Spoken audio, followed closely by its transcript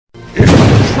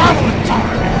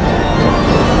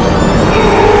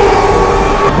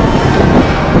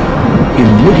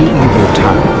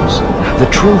The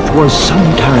truth was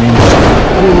sometimes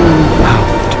pulled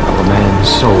out of a man's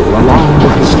soul along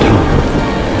with his tongue.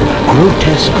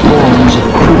 Grotesque forms of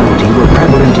cruelty were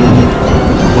prevalent in the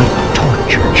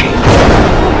torture chamber.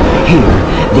 Here,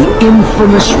 the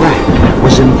infamous rack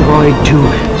was employed to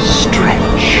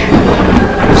stretch the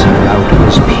prisoner out of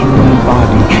his puny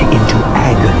body into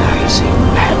agonizing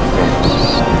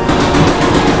madness.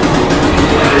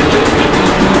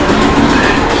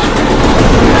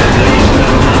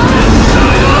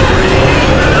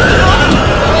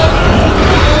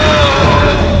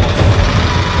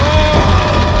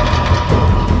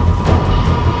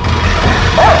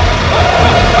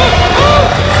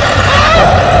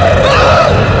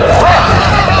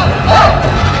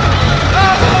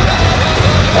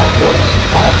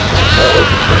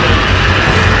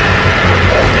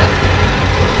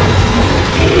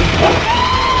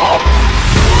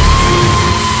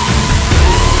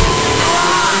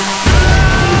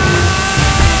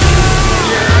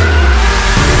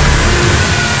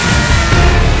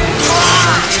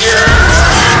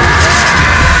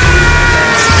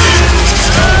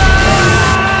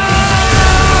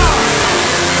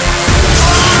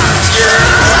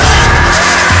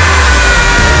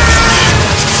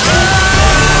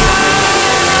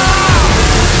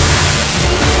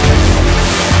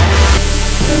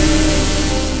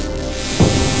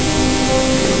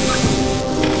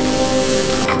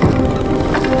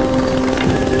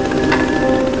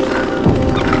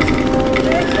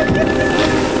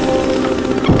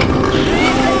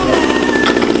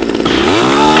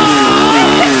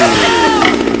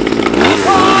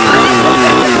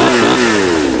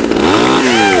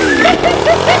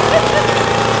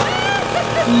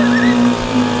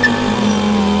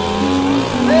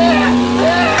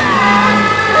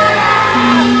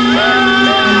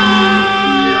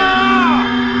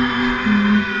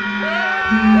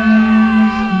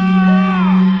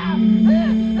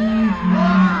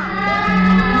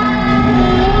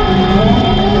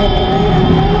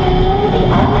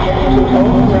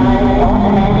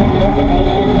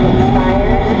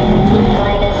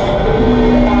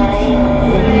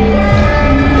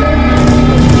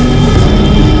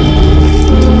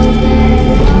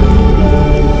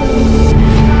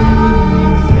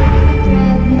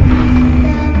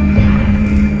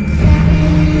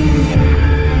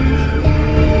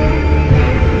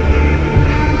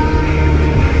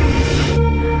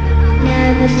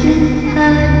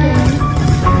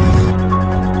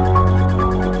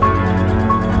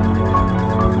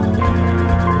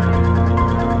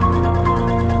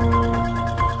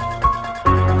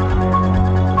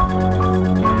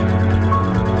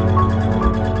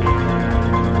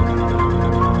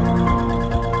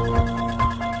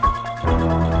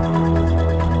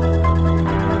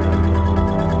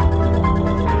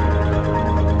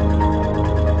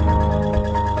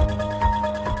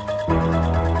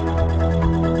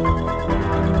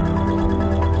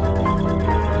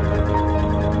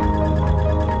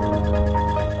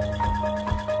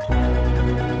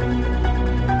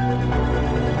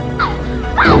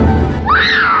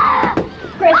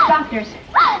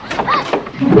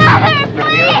 Mother,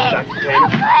 please!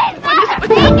 Please,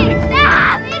 take it!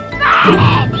 Stop! It's burning! It's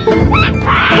burning!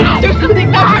 Do something,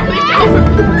 Doctor! Please do!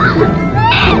 Mother!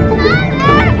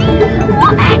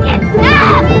 Make it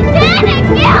stop! It's gonna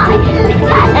kill me!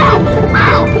 Mother!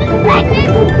 Oh! Make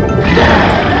it...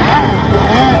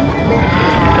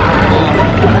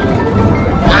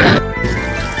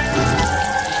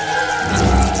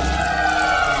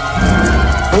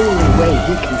 Only way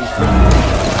he can be...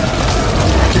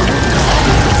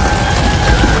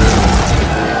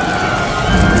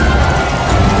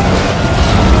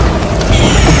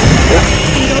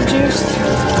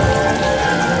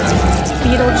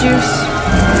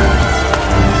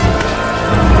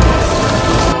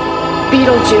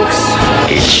 Beetlejuice.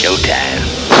 It's showtime.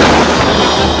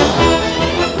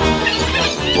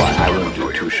 Why, I won't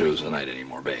do 2 shows a night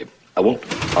anymore, babe. I won't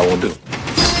do it.